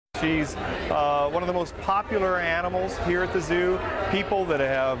She's one of the most popular animals here at the zoo. People that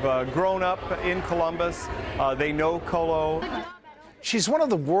have grown up in Columbus, they know Colo. She's one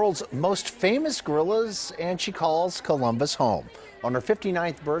of the world's most famous gorillas, and she calls Columbus home. On her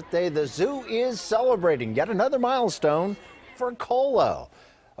 59th birthday, the zoo is celebrating yet another milestone for Colo.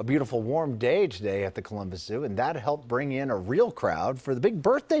 A beautiful warm day today at the Columbus Zoo, and that helped bring in a real crowd for the big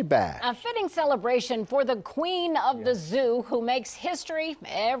birthday bash. A fitting celebration for the queen of the zoo, who makes history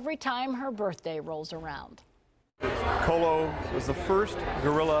every time her birthday rolls around. Colo was the first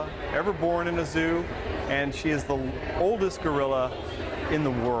gorilla ever born in a zoo, and she is the oldest gorilla in the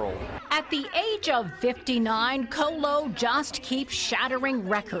world. At the age of 59, Colo just keeps shattering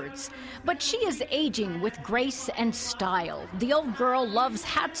records. But she is aging with grace and style. The old girl loves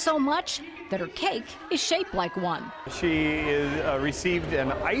hats so much that her cake is shaped like one. She received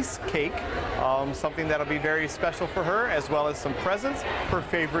an ice cake, something that'll be very special for her, as well as some presents. Her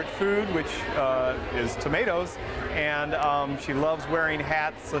favorite food, which is tomatoes, and she loves wearing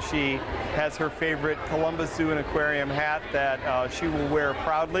hats, so she has her favorite Columbus Zoo and Aquarium hat that she will wear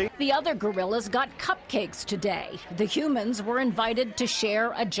proudly. The other gorillas got cupcakes today. The humans were invited to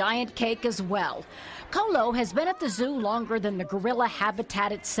share a giant cake as well. Colo has been at the zoo longer than the gorilla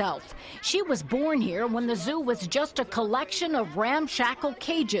habitat itself. She was born here when the zoo was just a collection of ramshackle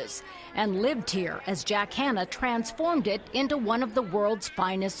cages and lived here as Jack Hanna transformed it into one of the world's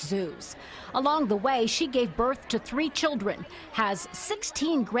finest zoos. Along the way, she gave birth to 3 children, has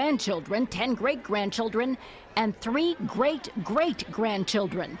 16 grandchildren, 10 great-grandchildren, and 3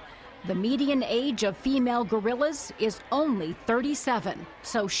 great-great-grandchildren. The median age of female gorillas is only 37,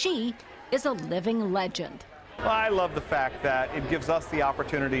 so she is a living legend. Well, I love the fact that it gives us the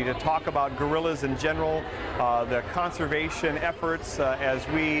opportunity to talk about gorillas in general, the conservation efforts as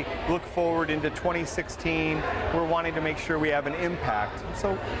we look forward into 2016. We're wanting to make sure we have an impact.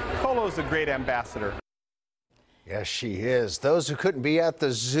 So Colo is a great ambassador. Yes, she is. Those who couldn't be at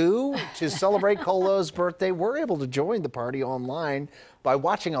the zoo to celebrate Colo's birthday were able to join the party online by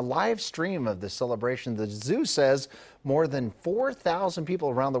watching a live stream of the celebration. The zoo says more than 4,000 people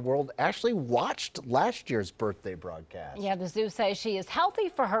around the world actually watched last year's birthday broadcast. Yeah, the zoo says she is healthy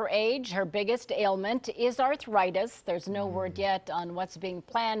for her age. Her biggest ailment is arthritis. There's no word yet on what's being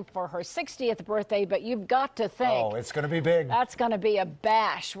planned for her 60th birthday, but you've got to think. Oh, it's going to be big. That's going to be a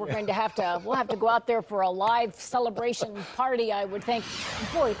bash. We're going to have to, we'll have to go out there for a live celebration party, I would think.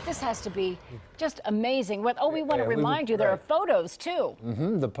 Boy, this has to be just amazing. We want to remind you, there are photos too.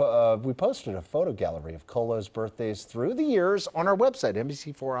 We posted a photo gallery of Colo's birthdays through the years on our website,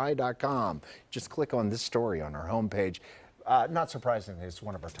 NBC4i.com. Just click on this story on our homepage. Not surprisingly, it's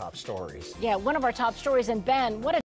one of our top stories. Yeah, one of our top stories. And Ben, what a